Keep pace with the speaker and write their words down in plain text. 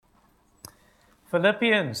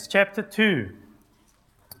Philippians chapter 2,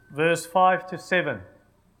 verse 5 to 7.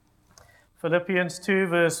 Philippians 2,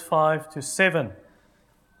 verse 5 to 7.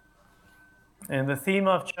 And the theme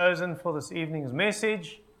I've chosen for this evening's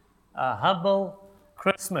message, a humble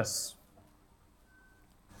Christmas.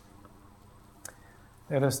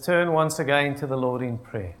 Let us turn once again to the Lord in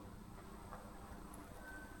prayer.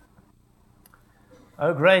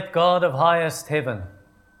 O great God of highest heaven,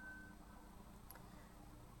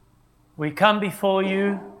 we come before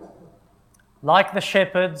you like the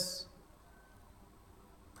shepherds,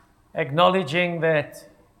 acknowledging that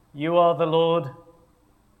you are the Lord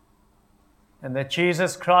and that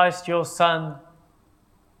Jesus Christ, your Son,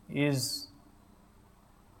 is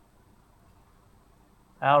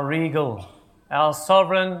our regal, our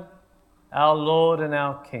sovereign, our Lord and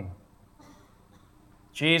our King.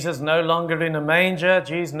 Jesus no longer in a manger,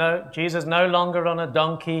 Jesus no longer on a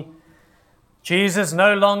donkey, Jesus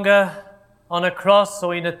no longer on a cross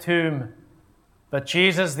or in a tomb, but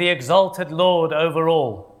Jesus the exalted Lord over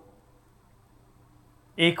all,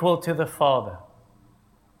 equal to the Father.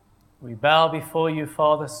 We bow before you,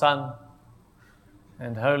 Father, Son,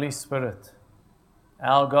 and Holy Spirit,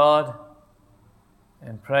 our God,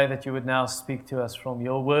 and pray that you would now speak to us from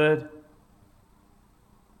your word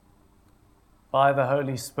by the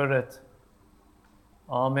Holy Spirit.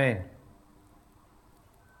 Amen.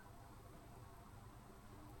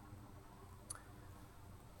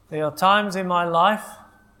 There are times in my life,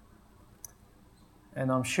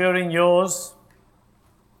 and I'm sure in yours,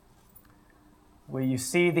 where you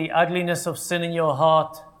see the ugliness of sin in your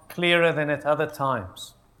heart clearer than at other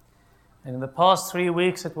times. And in the past 3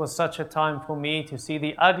 weeks, it was such a time for me to see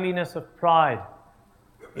the ugliness of pride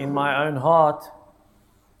in my own heart.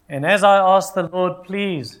 And as I asked the Lord,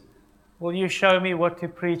 please, will you show me what to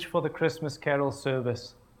preach for the Christmas carol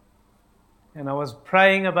service? And I was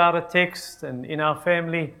praying about a text, and in our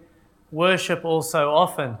family worship also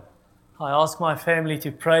often, I ask my family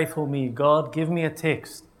to pray for me. God, give me a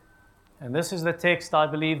text. And this is the text I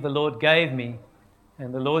believe the Lord gave me.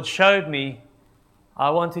 And the Lord showed me, I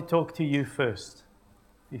want to talk to you first,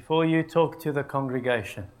 before you talk to the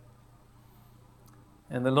congregation.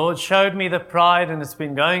 And the Lord showed me the pride, and it's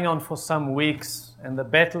been going on for some weeks. And the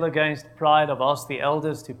battle against pride, I've asked the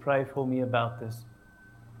elders to pray for me about this.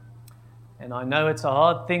 And I know it's a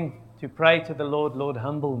hard thing to pray to the Lord, Lord,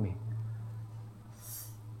 humble me.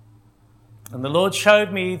 And the Lord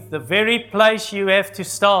showed me the very place you have to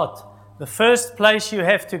start, the first place you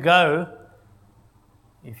have to go,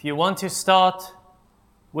 if you want to start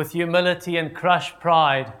with humility and crush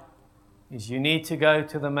pride, is you need to go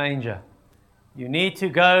to the manger. You need to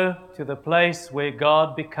go to the place where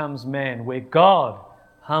God becomes man, where God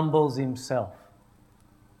humbles himself,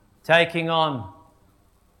 taking on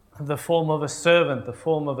the form of a servant, the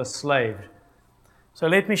form of a slave. So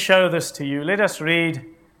let me show this to you. Let us read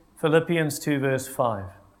Philippians 2 verse 5.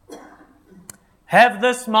 Have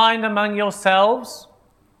this mind among yourselves,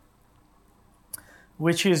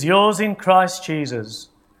 which is yours in Christ Jesus,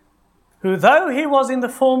 who though he was in the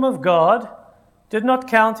form of God, did not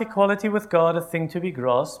count equality with God a thing to be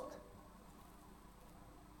grasped,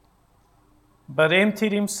 but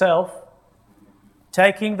emptied himself,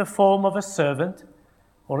 taking the form of a servant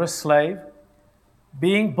or a slave,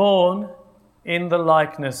 being born in the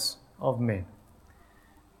likeness of men.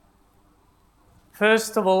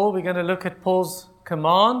 First of all, we're going to look at Paul's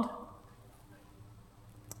command,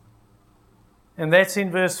 and that's in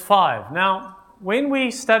verse 5. Now, when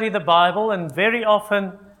we study the Bible, and very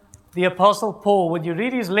often the Apostle Paul, when you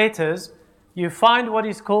read his letters, you find what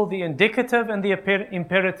is called the indicative and the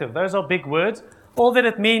imperative. Those are big words. All that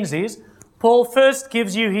it means is, Paul first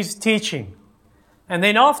gives you his teaching. And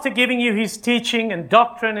then after giving you his teaching and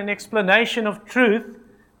doctrine and explanation of truth,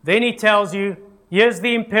 then he tells you, here's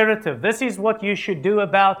the imperative. This is what you should do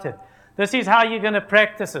about it. This is how you're going to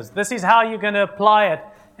practice it. This is how you're going to apply it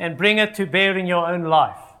and bring it to bear in your own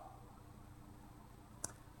life.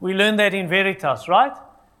 We learned that in Veritas, right?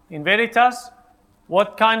 In Veritas,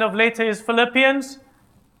 what kind of letter is Philippians?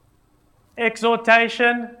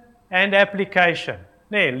 Exhortation and application.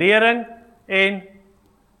 Nee, lering en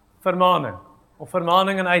vermaning. Of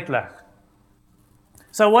vermaning en uitleg.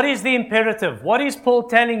 So what is the imperative? What is Paul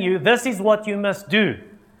telling you? This is what you must do.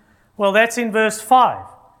 Well, that's in verse 5.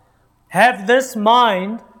 Have this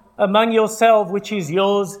mind among yourself, which is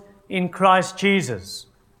yours in Christ Jesus.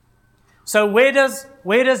 So where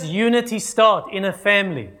does unity start in a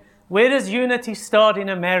family? Where does unity start in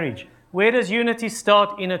a marriage? Where does unity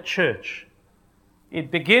start in a church? It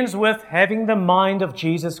begins with having the mind of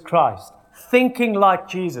Jesus Christ, thinking like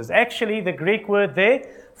Jesus. Actually, the Greek word there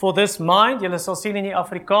for this mind, julle sal sien in die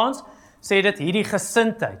Afrikaans, sê dit hierdie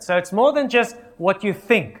gesindheid. So it's more than just what you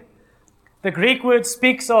think. The Greek word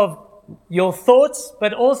speaks of your thoughts,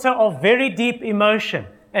 but also of very deep emotion,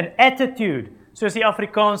 an attitude, soos die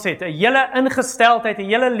Afrikaans sê, 'n hele ingesteldheid, 'n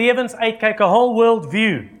hele lewensuitkyk, a whole world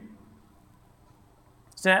view.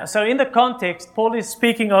 So in the context, Paul is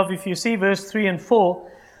speaking of, if you see verse 3 and 4,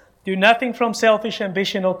 do nothing from selfish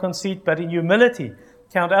ambition or conceit, but in humility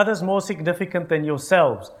count others more significant than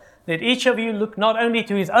yourselves. Let each of you look not only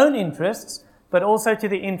to his own interests, but also to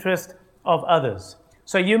the interest of others.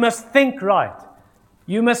 So you must think right.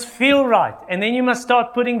 You must feel right. And then you must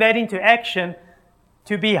start putting that into action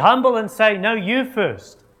to be humble and say, no, you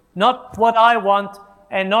first. Not what I want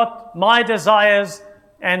and not my desires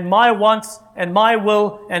and my wants and my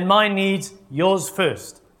will and my needs. Yours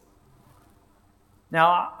first.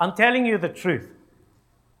 Now, I'm telling you the truth.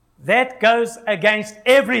 That goes against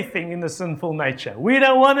everything in the sinful nature. We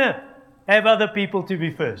don't want to have other people to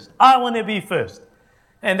be first. I want to be first.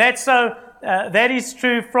 And that's so, that is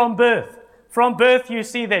true from birth. From birth, you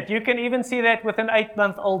see that. You can even see that with an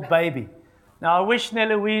 8-month-old baby. Now, I wish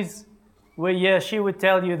Nelouise were here. She would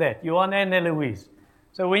tell you that. You are Nelouise.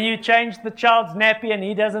 So when you change the child's nappy and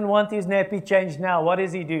he doesn't want his nappy changed now, what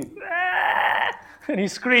does he do? And he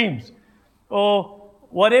screams. Or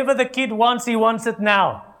whatever the kid wants, he wants it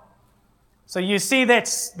now. So you see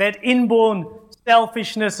that inborn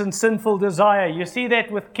selfishness and sinful desire. You see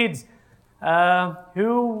that with kids.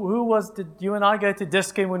 Did you and I go to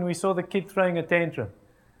Dis-Chem when we saw the kid throwing a tantrum?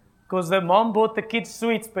 Because the mom bought the kid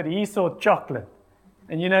sweets, but he saw chocolate.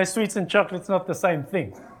 And you know, sweets and chocolate's not the same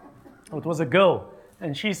thing. It was a girl,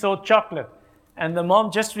 and she saw chocolate. And the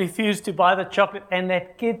mom just refused to buy the chocolate, and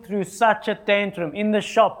that kid threw such a tantrum in the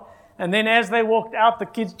shop. And then as they walked out, the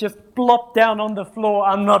kids just plopped down on the floor.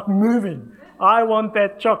 I'm not moving. I want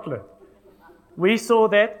that chocolate. We saw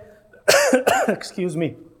that, excuse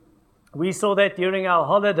me, we saw that during our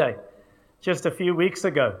holiday just a few weeks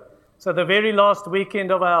ago. So the very last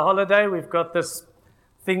weekend of our holiday, we've got this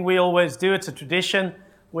thing we always do. It's a tradition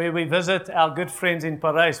where we visit our good friends in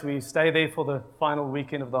Paris. We stay there for the final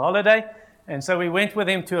weekend of the holiday. And so we went with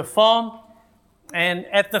them to a farm. And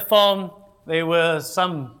at the farm, there were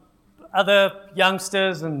some other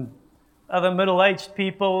youngsters and other middle-aged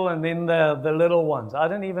people, and then the little ones. I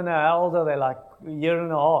don't even know how old are they, like a year and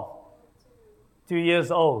a half, 2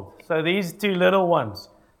 years old. So these two little ones,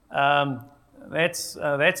 that's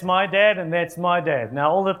my dad and that's my dad. Now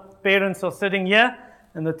all the parents are sitting here,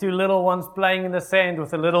 and the two little ones playing in the sand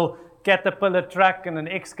with a little caterpillar truck and an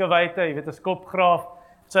excavator, you get a skopgraaf.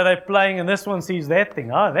 So they're playing, and this one sees that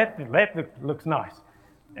thing. Oh, that looks nice.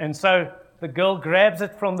 And so the girl grabs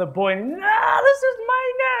it from the boy, and, no, this is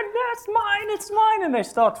mine, Dad, that's mine, it's mine. And they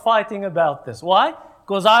start fighting about this. Why?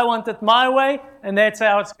 Because I want it my way, and that's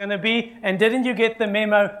how it's going to be. And didn't you get the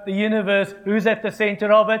memo? The universe, who's at the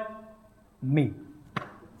center of it? Me.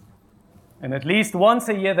 And at least once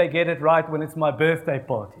a year they get it right when it's my birthday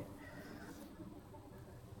party.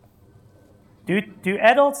 Do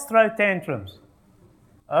adults throw tantrums?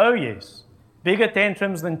 Oh yes. Bigger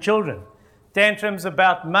tantrums than children. Tantrums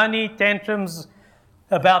about money, tantrums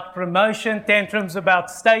about promotion, tantrums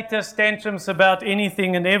about status, tantrums about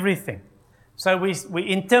anything and everything. So we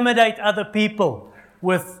intimidate other people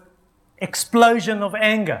with explosion of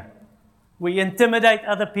anger. We intimidate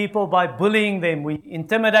other people by bullying them. We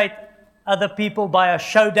intimidate other people by a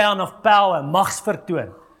showdown of power,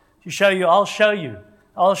 machtsvertoon. To show you, I'll show you.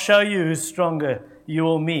 I'll show you who's stronger, you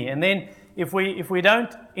or me. And then if we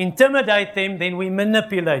don't intimidate them, then we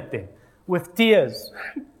manipulate them with tears.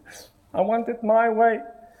 I want it my way.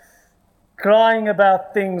 Crying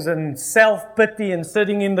about things and self-pity and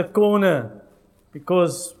sitting in the corner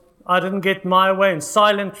because I didn't get my way, and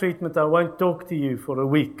silent treatment, I won't talk to you for a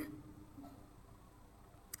week.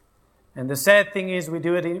 And the sad thing is we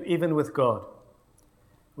do it even with God.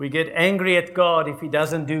 We get angry at God if He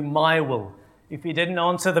doesn't do my will, if He didn't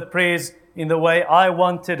answer the prayers in the way I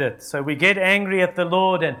wanted it. So we get angry at the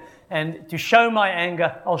Lord, and to show my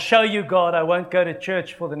anger, I'll show you, God, I won't go to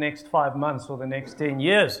church for the next 5 months or the next 10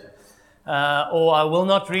 years. Or I will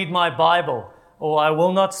not read my Bible, or I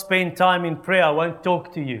will not spend time in prayer, I won't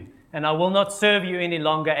talk to you, and I will not serve you any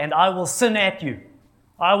longer, and I will sin at you.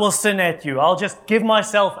 I will sin at you. I'll just give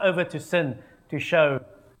myself over to sin to show,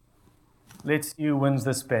 let's see who wins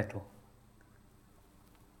this battle.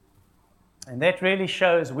 And that really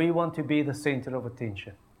shows we want to be the center of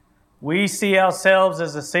attention. We see ourselves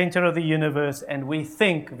as the center of the universe, and we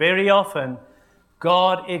think very often,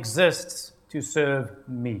 God exists to serve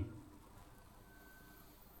me.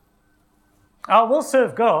 I will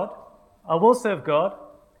serve God,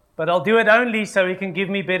 but but I'll do it only so He can give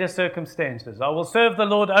me better circumstances. I will serve the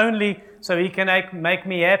Lord only so He can make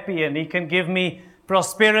me happy, and He can give me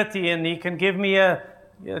prosperity, and He can give me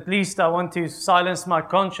at least I want to silence my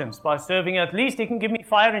conscience by serving. At least He can give me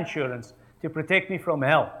fire insurance to protect me from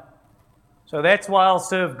hell. So that's why I'll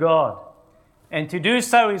serve God. And to do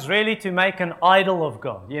so is really to make an idol of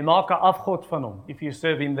God. Jy maak 'n afgod van hom if you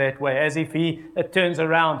serve Him that way, as if it turns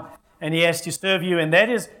around and He has to serve you. And that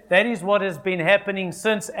is what has been happening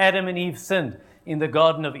since Adam and Eve sinned in the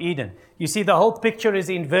Garden of Eden. You see, the whole picture is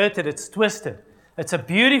inverted, it's twisted. It's a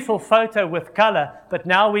beautiful photo with color, but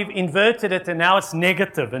now we've inverted it, and now it's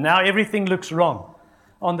negative, and now everything looks wrong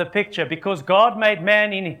on the picture, because God made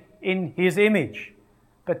man in His image.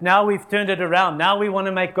 But now we've turned it around. Now we want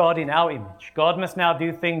to make God in our image. God must now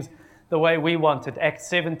do things the way we want it. Acts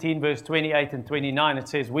 17, verse 28 and 29, it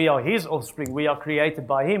says, we are His offspring. We are created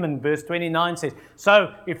by Him. And verse 29 says,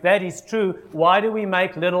 so if that is true, why do we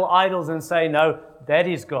make little idols and say, no, that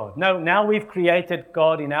is God? No, now we've created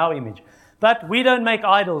God in our image. But we don't make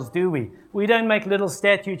idols, do we? We don't make little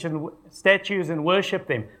statues and worship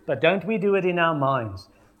them. But don't we do it in our minds?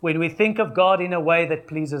 When we think of God in a way that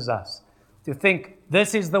pleases us. To think,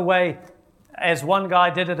 this is the way, as one guy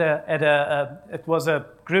did it was a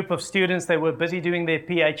group of students, they were busy doing their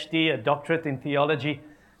PhD, a doctorate in theology,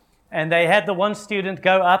 and they had the one student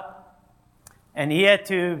go up, and he had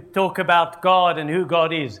to talk about God and who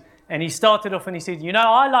God is. And he started off and he said,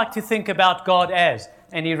 I like to think about God as,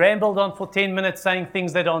 and he rambled on for 10 minutes saying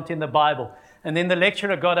things that aren't in the Bible. And then the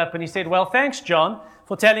lecturer got up and he said, well, thanks, John,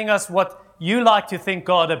 for telling us what you like to think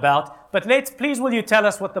God about, but please will you tell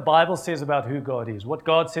us what the Bible says about who God is, what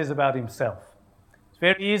God says about Himself. It's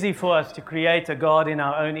very easy for us to create a God in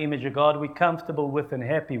our own image, a God we're comfortable with and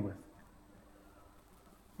happy with.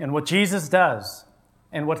 And what Jesus does,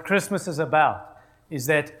 and what Christmas is about, is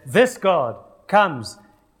that this God comes,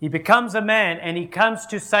 He becomes a man, and He comes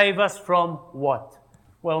to save us from what?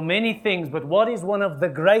 Well, many things, but what is one of the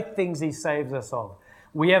great things He saves us of?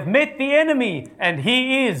 We have met the enemy, and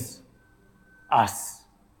He is us.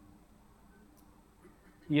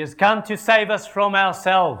 He has come to save us from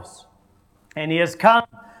ourselves. And He has come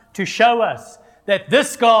to show us that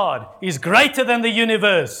this God is greater than the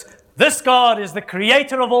universe. This God is the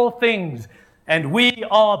creator of all things. And we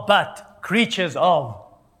are but creatures of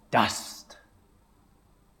dust.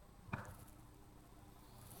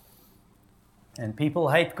 And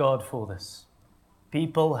people hate God for this.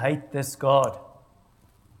 People hate this God.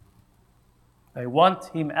 They want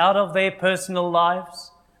Him out of their personal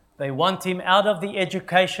lives. They want Him out of the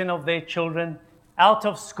education of their children, out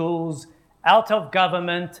of schools, out of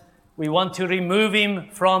government. We want to remove Him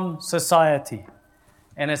from society.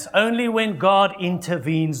 And it's only when God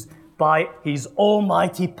intervenes by His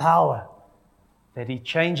almighty power that He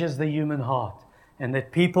changes the human heart, and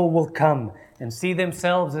that people will come and see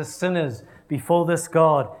themselves as sinners before this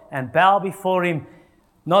God and bow before Him,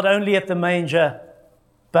 not only at the manger,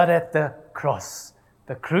 but at the cross,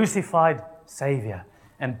 the crucified Savior,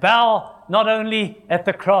 and bow not only at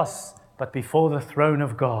the cross, but before the throne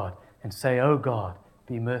of God and say, oh God,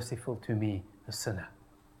 be merciful to me, a sinner.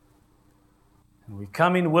 And we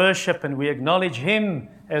come in worship and we acknowledge Him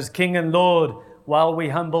as King and Lord while we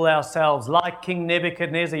humble ourselves, like King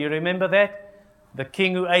Nebuchadnezzar. You remember that? The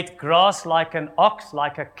king who ate grass like an ox,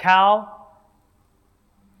 like a cow.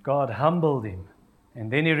 God humbled him,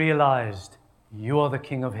 and then he realized, you are the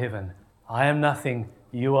King of heaven. I am nothing,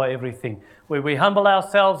 you are everything. Where we humble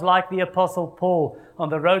ourselves like the Apostle Paul on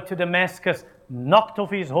the road to Damascus, knocked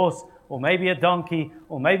off his horse, or maybe a donkey,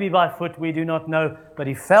 or maybe by foot, we do not know, but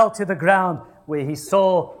he fell to the ground where he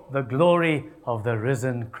saw the glory of the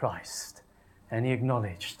risen Christ. And he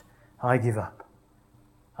acknowledged, I give up.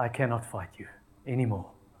 I cannot fight you anymore.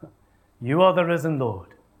 You are the risen Lord.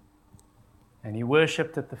 And he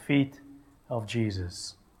worshipped at the feet of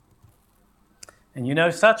Jesus.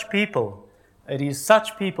 And such people, it is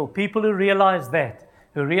such people who realize that,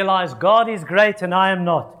 who realize God is great and I am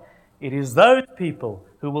not. It is those people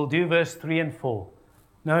who will do verse 3 and 4.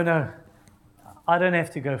 No, I don't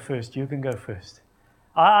have to go first. You can go first.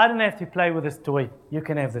 I don't have to play with this toy. You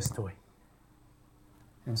can have this toy.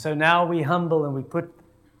 And so now we humble and we put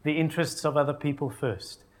the interests of other people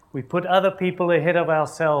first. We put other people ahead of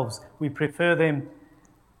ourselves. We prefer them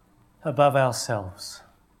above ourselves.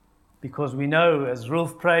 Because we know, as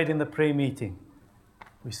Rolf prayed in the prayer meeting,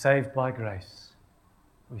 we're saved by grace.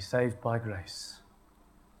 We're saved by grace.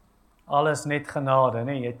 Alles net genade,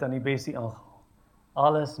 nee, jy het aan die besie aangehaal.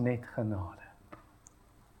 Alles net genade.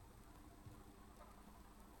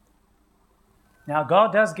 Now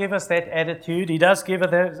God does give us that attitude. He does give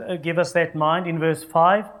us that mind in verse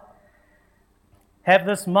 5. Have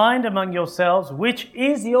this mind among yourselves, which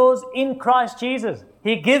is yours in Christ Jesus.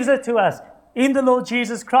 He gives it to us in the Lord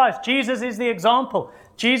Jesus Christ. Jesus is the example.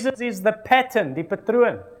 Jesus is the pattern, the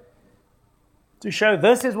patroon, to show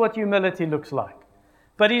this is what humility looks like.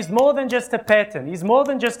 But He's more than just a pattern. He's more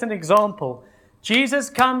than just an example. Jesus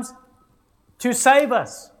comes to save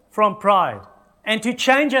us from pride and to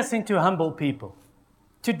change us into humble people,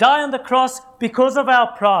 to die on the cross because of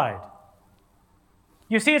our pride.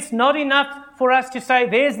 You see, it's not enough for us to say,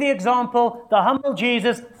 there's the example, the humble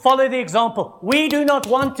Jesus, follow the example. We do not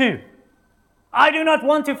want to. I do not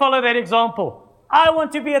want to follow that example. I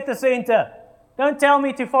want to be at the center. Don't tell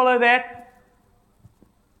me to follow that.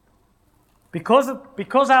 Because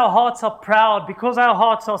our hearts are proud, because our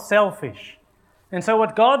hearts are selfish. And so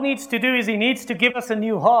what God needs to do is He needs to give us a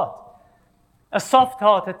new heart, a soft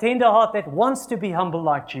heart, a tender heart that wants to be humble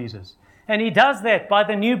like Jesus. And He does that by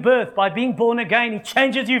the new birth, by being born again. He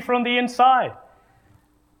changes you from the inside.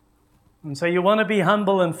 And so you want to be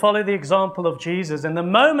humble and follow the example of Jesus. And the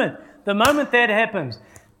moment that happens,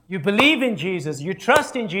 you believe in Jesus, you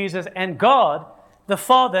trust in Jesus, and God, the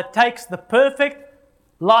Father, takes the perfect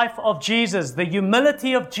life of Jesus, the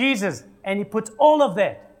humility of Jesus, and He puts all of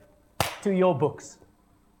that to your books.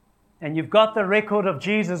 And you've got the record of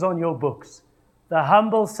Jesus on your books, the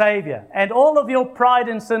humble Savior, and all of your pride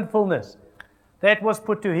and sinfulness. That was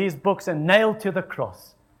put to His books and nailed to the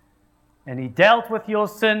cross. And He dealt with your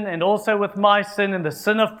sin and also with my sin and the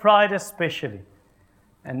sin of pride especially.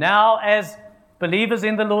 And now as believers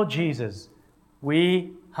in the Lord Jesus,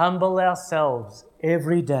 we humble ourselves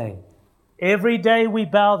every day. Every day we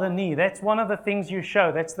bow the knee. That's one of the things you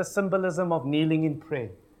show. That's the symbolism of kneeling in prayer.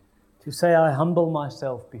 To say, I humble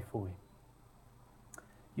myself before You.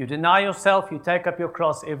 You deny yourself, you take up your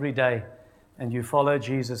cross every day, and you follow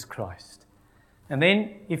Jesus Christ. And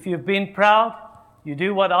then, if you've been proud, you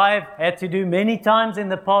do what I've had to do many times in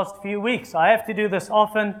the past few weeks. I have to do this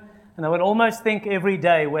often, and I would almost think every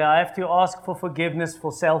day, where I have to ask for forgiveness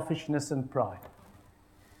for selfishness and pride.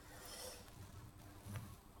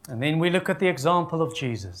 And then we look at the example of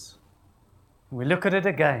Jesus. We look at it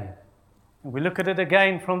again. And we look at it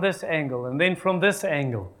again from this angle, and then from this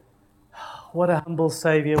angle. What a humble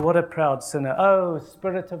Savior, what a proud sinner. Oh,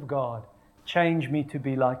 Spirit of God, change me to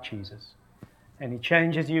be like Jesus. And He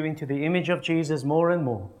changes you into the image of Jesus more and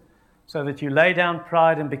more, so that you lay down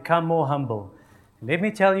pride and become more humble. And let me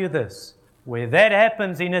tell you this, where that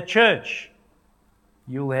happens in a church,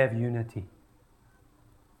 you'll have unity.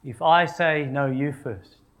 If I say, no, you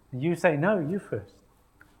first, and you say, no, you first.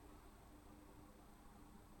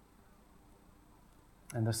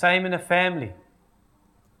 And the same in a family.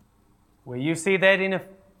 Where you see that in a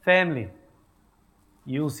family,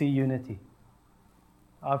 you'll see unity.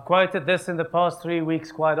 I've quoted this in the past 3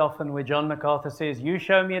 weeks quite often, where John MacArthur says, you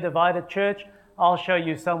show me a divided church, I'll show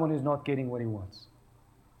you someone who's not getting what he wants.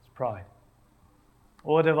 It's pride.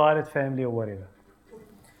 Or a divided family or whatever.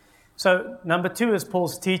 So, number 2 is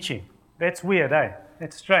Paul's teaching. That's weird, eh?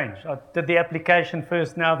 That's strange. I did the application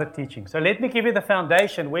first, now the teaching. So let me give you the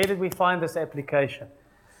foundation. Where did we find this application?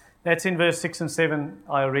 That's in verse 6 and 7.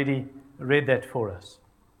 I already read that for us.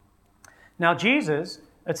 Now Jesus,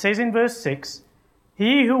 it says in verse 6,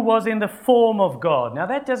 He who was in the form of God. Now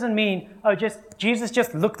that doesn't mean, Jesus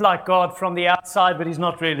just looked like God from the outside, but He's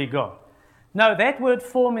not really God. No, that word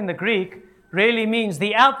form in the Greek really means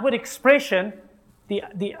the outward expression, die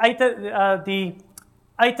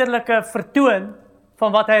uiterlike vertoon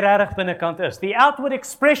van wat hy regtig binnekant is. The outward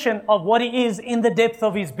expression of what He is in the depth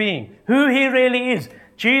of His being. Who He really is.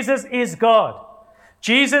 Jesus is God.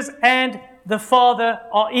 Jesus and the Father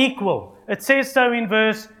are equal. It says so in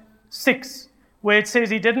verse 6, where it says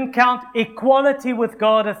He didn't count equality with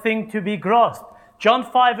God a thing to be grasped. John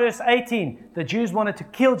 5 verse 18, the Jews wanted to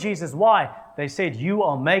kill Jesus. Why? They said, you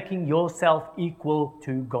are making yourself equal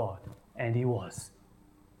to God. And He was.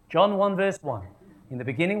 John 1 verse 1, in the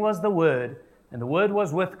beginning was the Word, and the Word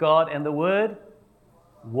was with God, and the Word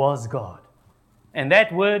was God. And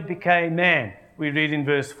that Word became man. We read in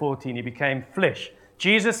verse 14, He became flesh.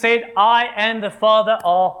 Jesus said, I and the Father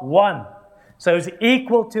are one. So He's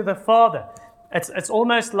equal to the Father. It's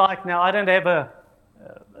almost like, now I don't have a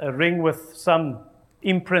ring with some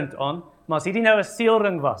imprint on, maar as hierdie nou 'n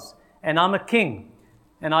seelring was, and I'm a king,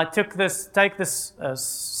 and I take this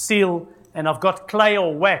seal, and I've got clay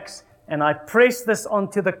or wax, and I press this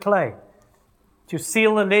onto the clay to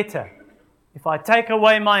seal the letter. If I take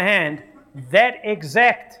away my hand, that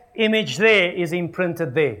exact image there is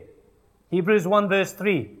imprinted there. Hebrews 1 verse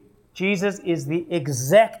 3. Jesus is the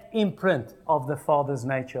exact imprint of the Father's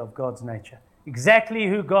nature, of God's nature. Exactly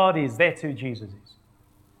who God is, that's who Jesus is.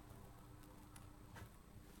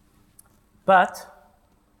 But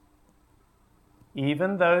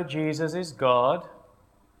even though Jesus is God,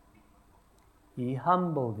 he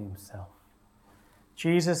humbled himself.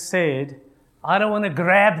 Jesus said, I don't want to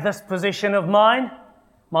grab this position of mine,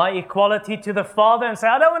 my equality to the Father, and say,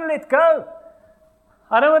 I don't want to let go.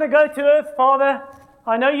 I don't want to go to earth, Father.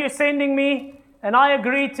 I know you're sending me, and I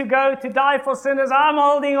agreed to go to die for sinners. I'm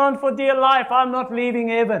holding on for dear life. I'm not leaving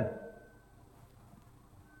heaven.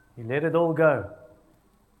 He let it all go.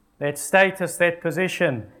 That status, that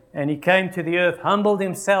position. And he came to the earth, humbled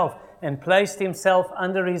himself, and placed himself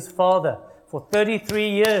under his Father. For 33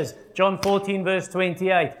 years, John 14, verse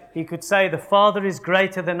 28, he could say, the Father is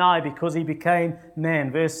greater than I because he became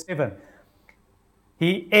man. Verse 7,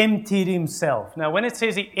 he emptied himself. Now, when it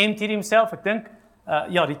says he emptied himself, ek dink,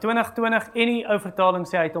 die 2020 en die ou vertaling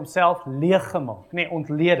sê hy het homself leeg gemaak,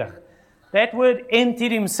 ontledig. That word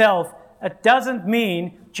emptied himself, it doesn't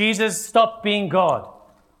mean Jesus stopped being God.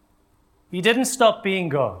 He didn't stop being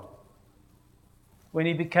God when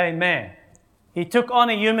he became man. He took on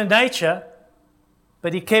a human nature,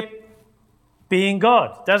 but he kept being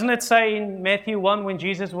God. Doesn't it say in Matthew 1 when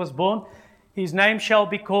Jesus was born, his name shall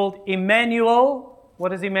be called Emmanuel? What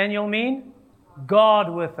does Emmanuel mean? God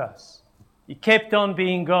with us. He kept on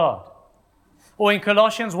being God. Or in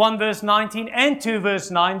Colossians 1 verse 19 and 2 verse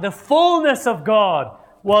 9, the fullness of God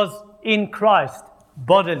was in Christ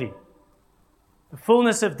bodily. The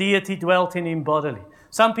fullness of deity dwelt in him bodily.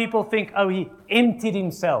 Some people think, he emptied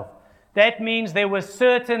himself. That means there were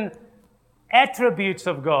certain attributes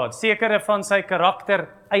of God, sekere van sy karakter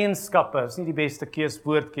eienskappe. Is nie die beste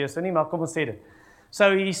woordkeuse nie, maar kom ons sê dit.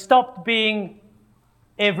 So he stopped being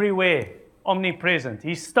everywhere, omnipresent.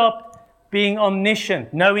 He stopped being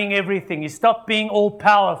omniscient, knowing everything. He stopped being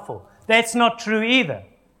all-powerful. That's not true either.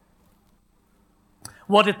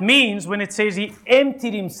 What it means when it says he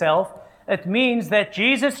emptied himself, it means that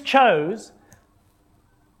Jesus chose,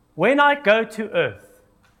 when I go to earth,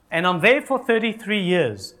 and I'm there for 33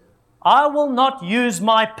 years, I will not use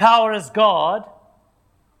my power as God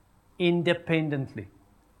independently.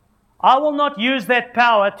 I will not use that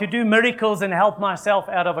power to do miracles and help myself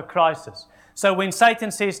out of a crisis. So when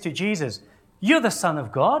Satan says to Jesus, you're the Son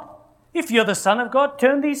of God. If you're the Son of God,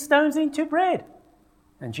 turn these stones into bread.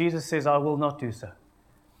 And Jesus says, I will not do so.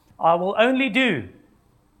 I will only do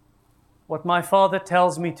what my Father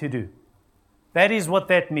tells me to do. That is what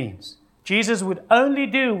that means. Jesus would only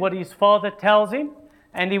do what his Father tells him,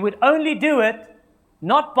 and he would only do it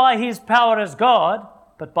not by his power as God,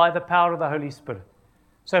 but by the power of the Holy Spirit.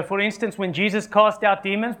 So, for instance, when Jesus cast out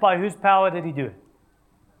demons, by whose power did he do it?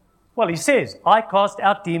 Well, he says, I cast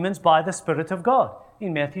out demons by the Spirit of God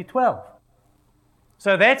in Matthew 12.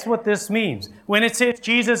 So that's what this means. When it says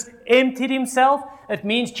Jesus emptied himself, it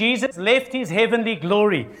means Jesus left his heavenly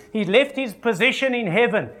glory. He left his position in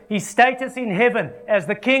heaven, his status in heaven as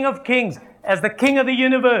the King of Kings, as the King of the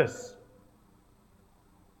universe.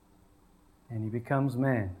 And he becomes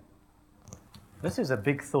man. This is a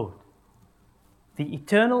big thought. The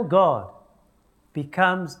eternal God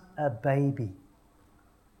becomes a baby.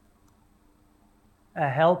 A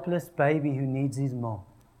helpless baby who needs his mom.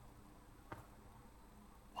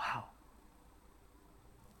 Wow.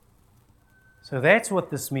 So that's what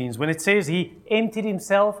this means. When it says he emptied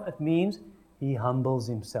himself, it means he humbles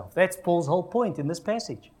himself. That's Paul's whole point in this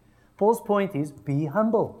passage. Paul's point is, be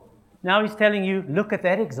humble. Now he's telling you, look at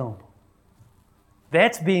that example.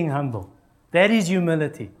 That's being humble. That is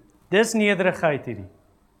humility. Dis nederigheid hierdie.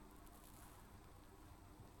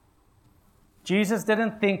 Jesus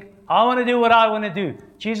didn't think, I want to do what I want to do.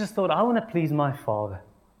 Jesus thought, I want to please my Father.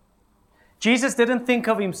 Jesus didn't think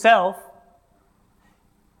of himself.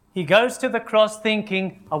 He goes to the cross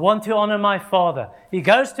thinking, I want to honor my Father. He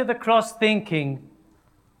goes to the cross thinking,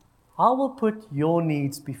 I will put your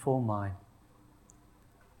needs before mine.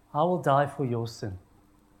 I will die for your sin.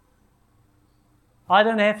 I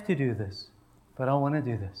don't have to do this, but I want to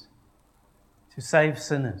do this to save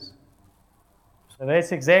sinners. So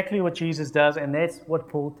that's exactly what Jesus does, and that's what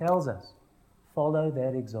Paul tells us. Follow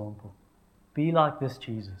that example. Be like this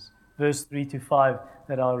Jesus. Verse 3 to 5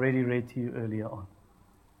 that I already read to you earlier on.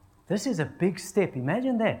 This is a big step.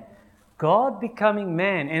 Imagine that. God becoming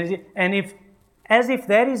man. And as if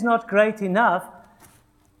that is not great enough,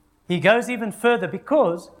 he goes even further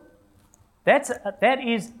because that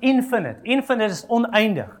is infinite. Infinite is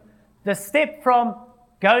oneindig. The step from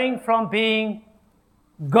going from being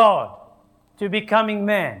God to becoming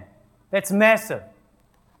man. That's massive.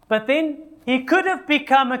 But then he could have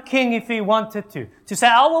become a king if he wanted to. To say,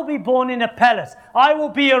 I will be born in a palace. I will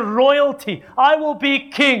be a royalty. I will be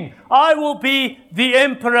king. I will be the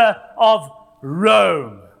emperor of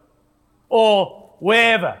Rome or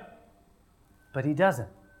wherever. But he doesn't.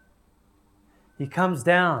 He comes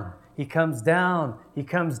down, he comes down, he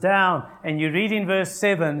comes down. And you read in verse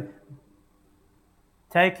 7,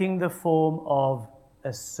 taking the form of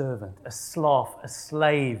a servant, a sloth, a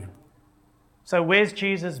slave. So where's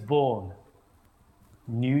Jesus born?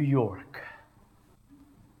 New York.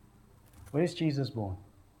 Where's Jesus born?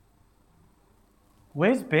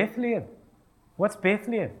 Where's Bethlehem? What's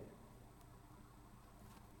Bethlehem?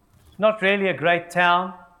 It's not really a great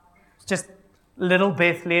town. It's just little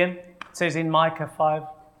Bethlehem. It says in Micah 5,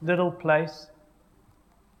 little place.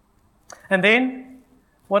 And then,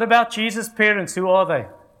 what about Jesus' parents? Who are they?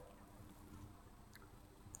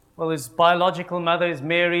 Well, his biological mother is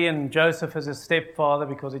Mary, and Joseph is his stepfather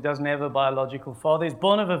because he doesn't have a biological father. He's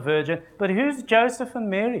born of a virgin. But who's Joseph and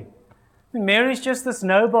Mary? I mean, Mary's just this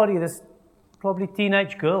nobody, this probably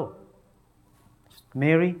teenage girl. Just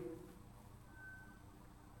Mary.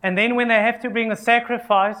 And then when they have to bring a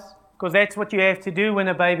sacrifice, because that's what you have to do when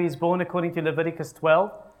a baby is born according to Leviticus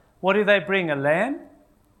 12, what do they bring? A lamb?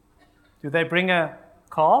 Do they bring a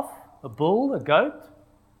calf, a bull, a goat?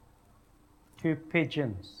 2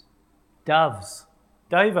 pigeons, doves,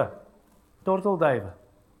 David, turtle David.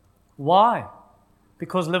 Why?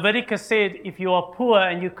 Because Leviticus said if you are poor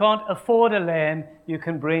and you can't afford a lamb, you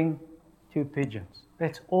can bring 2 pigeons.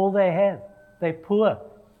 That's all they have. They're poor.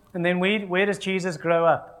 And then where does Jesus grow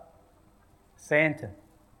up? Santa.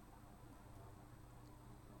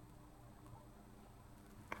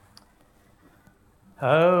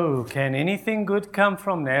 Oh, can anything good come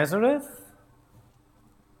from Nazareth?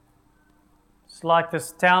 It's like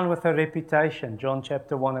this town with a reputation, John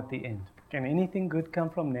chapter 1 at the end. Can anything good come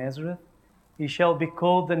from Nazareth? He shall be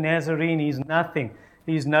called the Nazarene. He's nothing.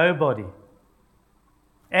 He's nobody.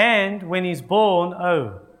 And when he's born,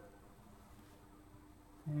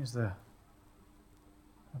 here's a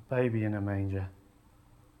baby in a manger.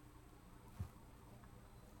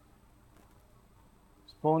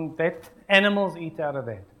 He's born, that animals eat out of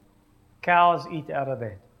that. Cows eat out of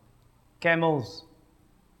that. Camels,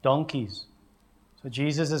 donkeys. So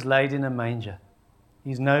Jesus is laid in a manger.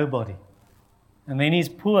 He's nobody. And then he's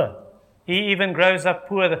poor. He even grows up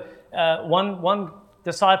poor. One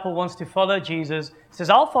disciple wants to follow Jesus. He says,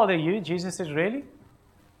 I'll follow you. Jesus says, really?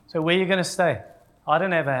 So where are you going to stay? I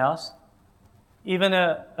don't have a house. Even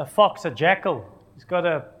a fox, a jackal, he's got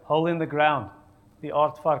a hole in the ground. The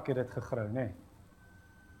aardvark het dit gegrou, nee.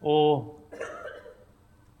 Or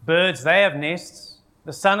birds, they have nests.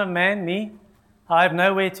 The Son of Man, me, I have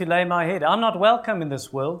nowhere to lay my head. I'm not welcome in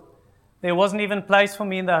this world. There wasn't even place for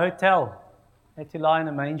me in the hotel. I had to lie in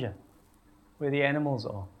a manger where the animals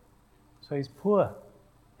are. So he's poor.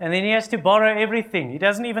 And then he has to borrow everything. He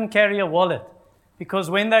doesn't even carry a wallet. Because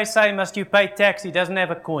when they say, must you pay tax, he doesn't have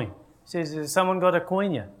a coin. He says, has someone got a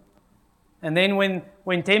coin here? And then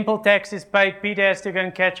when temple tax is paid, Peter has to go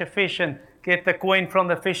and catch a fish and get the coin from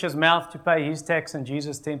the fish's mouth to pay his tax and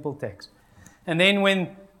Jesus' temple tax. And then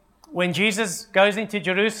when Jesus goes into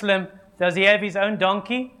Jerusalem, does he have his own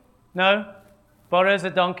donkey? No. Borrows a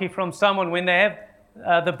donkey from someone. When they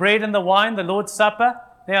have the bread and the wine, the Lord's Supper,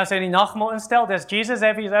 they are saying, does Jesus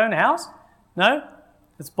have his own house? No.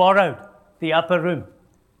 It's borrowed, the upper room.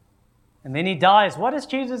 And then he dies. What does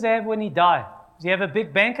Jesus have when he dies? Does he have a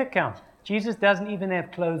big bank account? Jesus doesn't even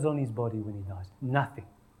have clothes on his body when he dies. Nothing.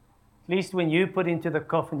 At least when you put into the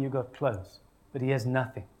coffin, you got clothes. But he has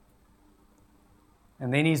nothing.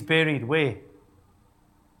 And then he's buried where?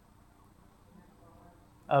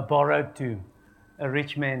 A borrowed tomb. A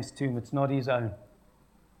rich man's tomb. It's not his own.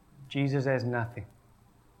 Jesus has nothing.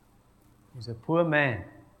 He's a poor man.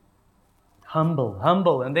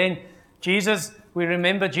 Humble. And then we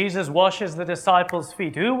remember Jesus washes the disciples'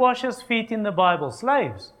 feet. Who washes feet in the Bible?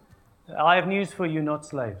 Slaves. I have news for you, not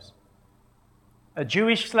slaves. A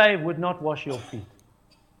Jewish slave would not wash your feet.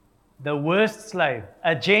 The worst slave,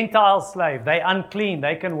 a Gentile slave, they're unclean,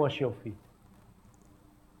 they can wash your feet.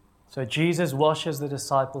 So Jesus washes the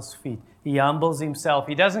disciples' feet. He humbles himself.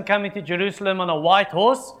 He doesn't come into Jerusalem on a white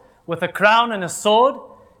horse with a crown and a sword.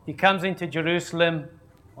 He comes into Jerusalem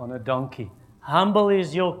on a donkey. Humble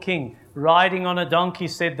is your king, riding on a donkey,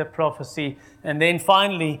 said the prophecy. And then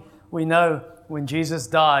finally, we know when Jesus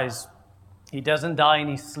dies, he doesn't die in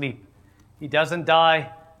his sleep. He doesn't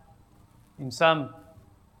die in some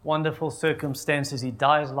wonderful circumstances. He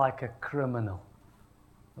dies like a criminal,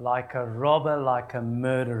 like a robber, like a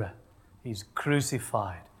murderer. He's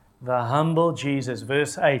crucified. The humble Jesus,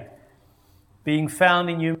 verse 8, being found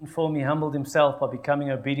in human form, he humbled himself by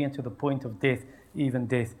becoming obedient to the point of death, even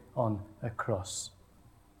death on a cross.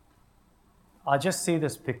 I just see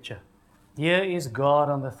this picture. Here is God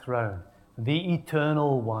on the throne, the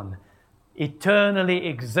eternal one, eternally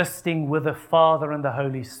existing with the Father and the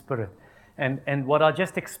Holy Spirit. And what I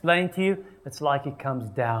just explained to you, it's like it comes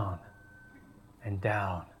down and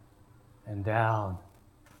down and down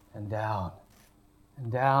and down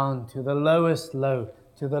and down to the lowest low,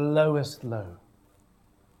 to the lowest low.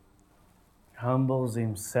 Humbles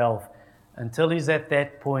himself until he's at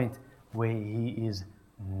that point where he is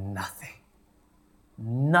nothing.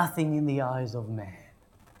 Nothing in the eyes of man.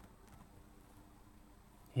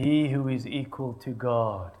 He who is equal to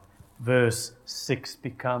God, verse 6,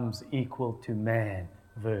 becomes equal to man,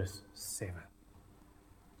 verse 7.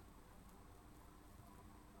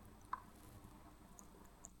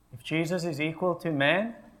 If Jesus is equal to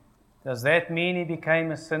man, does that mean he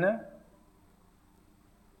became a sinner?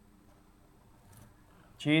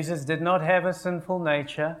 Jesus did not have a sinful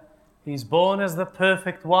nature. He's born as the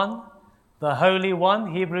perfect one, the Holy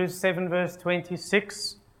One, Hebrews 7 verse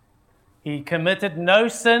 26. He committed no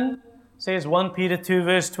sin, says 1 Peter 2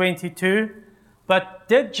 verse 22. But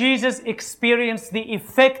did Jesus experience the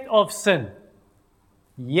effect of sin?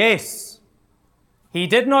 Yes. He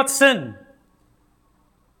did not sin.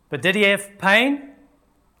 But did he have pain?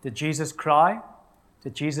 Did Jesus cry?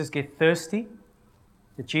 Did Jesus get thirsty?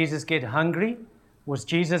 Did Jesus get hungry? Was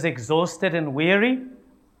Jesus exhausted and weary?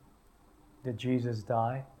 Did Jesus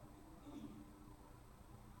die?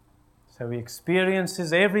 So he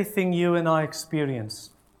experiences everything you and I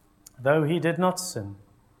experience, though he did not sin.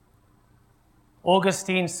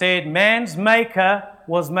 Augustine said, man's maker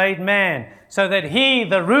was made man, so that he,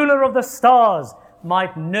 the ruler of the stars,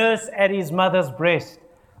 might nurse at his mother's breast.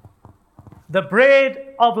 The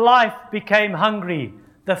bread of life became hungry.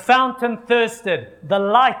 The fountain thirsted. The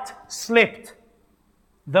light slept.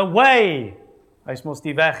 The way,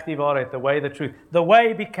 the way, the truth. The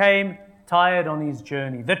way became tired on his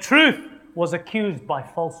journey. The truth was accused by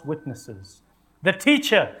false witnesses. The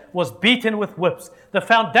teacher was beaten with whips. The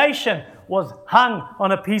foundation was hung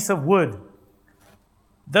on a piece of wood.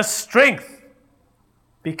 The strength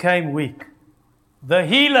became weak. The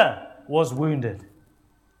healer was wounded.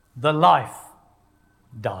 The life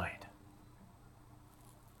died.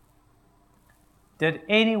 Did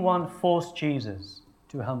anyone force Jesus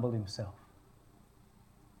to humble himself?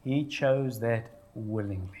 He chose that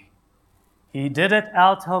willingly. He did it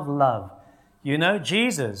out of love. You know,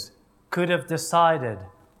 Jesus could have decided,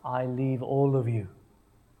 I leave all of you.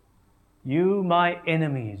 You, my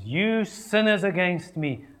enemies, you sinners against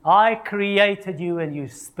me. I created you and you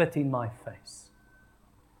spit in my face.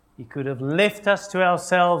 He could have left us to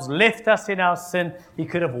ourselves, left us in our sin. He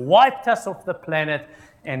could have wiped us off the planet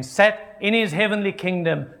and sat in his heavenly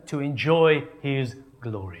kingdom to enjoy his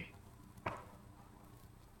glory.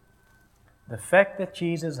 The fact that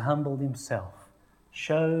Jesus humbled himself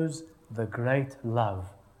shows the great love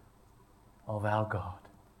of our God,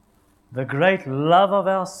 the great love of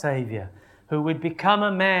our Savior, who would become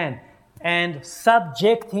a man and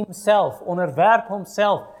subject himself, onderwerp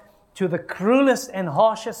himself, to the cruelest and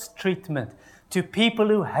harshest treatment, to people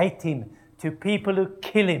who hate him, to people who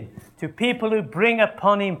kill him, to people who bring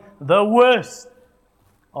upon him the worst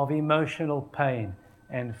of emotional pain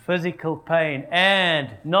and physical pain,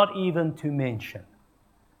 and not even to mention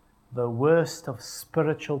the worst of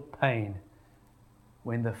spiritual pain,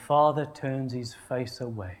 when the Father turns his face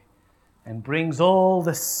away and brings all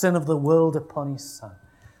the sin of the world upon his Son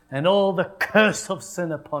and all the curse of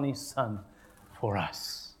sin upon his Son for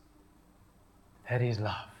us. That is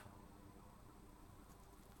love.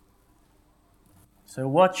 So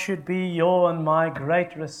what should be your and my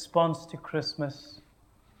great response to Christmas?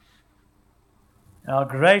 Our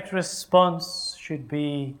great response should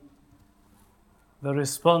be the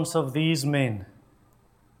response of these men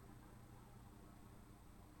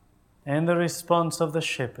and the response of the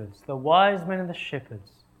shepherds, the wise men and the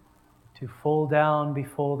shepherds, to fall down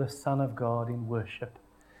before the Son of God in worship,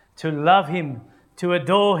 to love him, to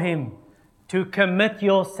adore him, to commit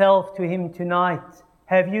yourself to him tonight.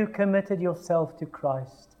 Have you committed yourself to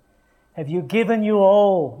Christ? Have you given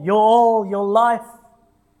your life?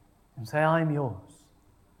 And say, I'm yours.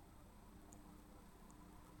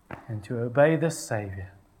 And to obey the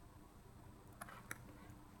Savior.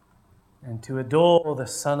 And to adore the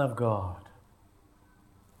Son of God.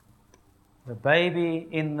 The baby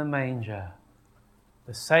in the manger.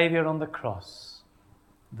 The Savior on the cross.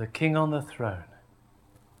 The King on the throne.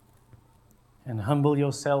 And humble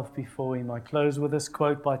yourself before him. I close with this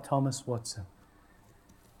quote by Thomas Watson.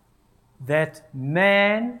 That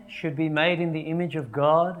man should be made in the image of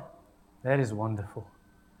God, that is wonderful.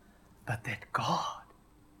 But that God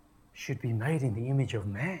should be made in the image of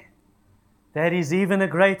man, that is even a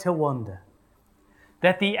greater wonder.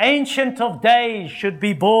 That the Ancient of Days should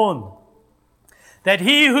be born, that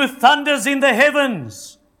he who thunders in the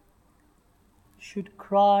heavens should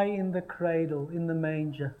cry in the cradle, in the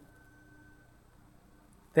manger,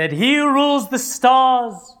 that he who rules the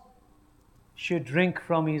stars should drink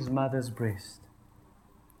from his mother's breast,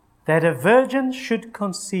 that a virgin should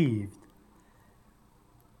conceive,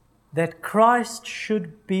 that Christ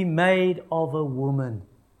should be made of a woman,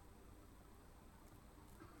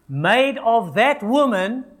 made of that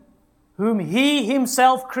woman whom he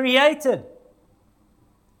himself created,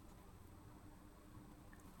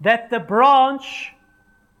 that the branch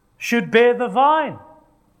should bear the vine,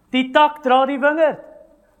 die tak dra die wingerd,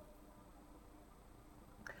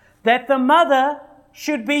 that the mother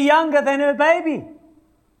should be younger than her baby,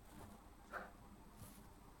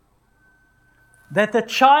 that the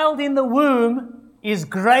child in the womb is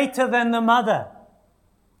greater than the mother,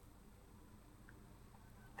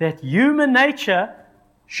 that human nature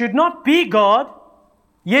should not be God,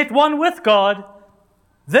 yet one with God.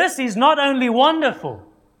 This is not only wonderful,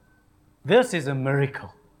 this is a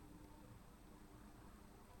miracle.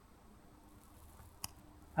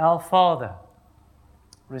 Our Father,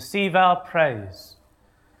 receive our praise.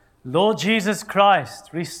 Lord Jesus Christ,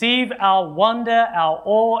 receive our wonder, our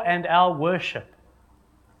awe, and our worship.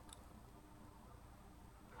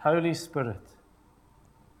 Holy Spirit,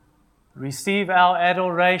 receive our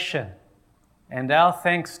adoration and our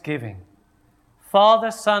thanksgiving. Father,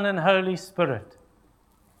 Son, and Holy Spirit,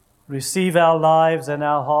 receive our lives and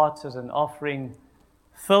our hearts as an offering.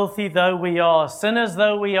 Filthy though we are, sinners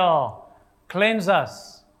though we are, cleanse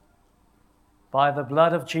us by the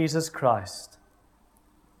blood of Jesus Christ.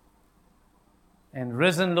 And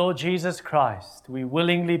risen Lord Jesus Christ, we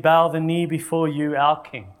willingly bow the knee before you, our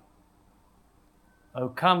King. Oh,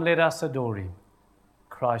 come, let us adore him,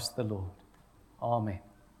 Christ the Lord. Amen.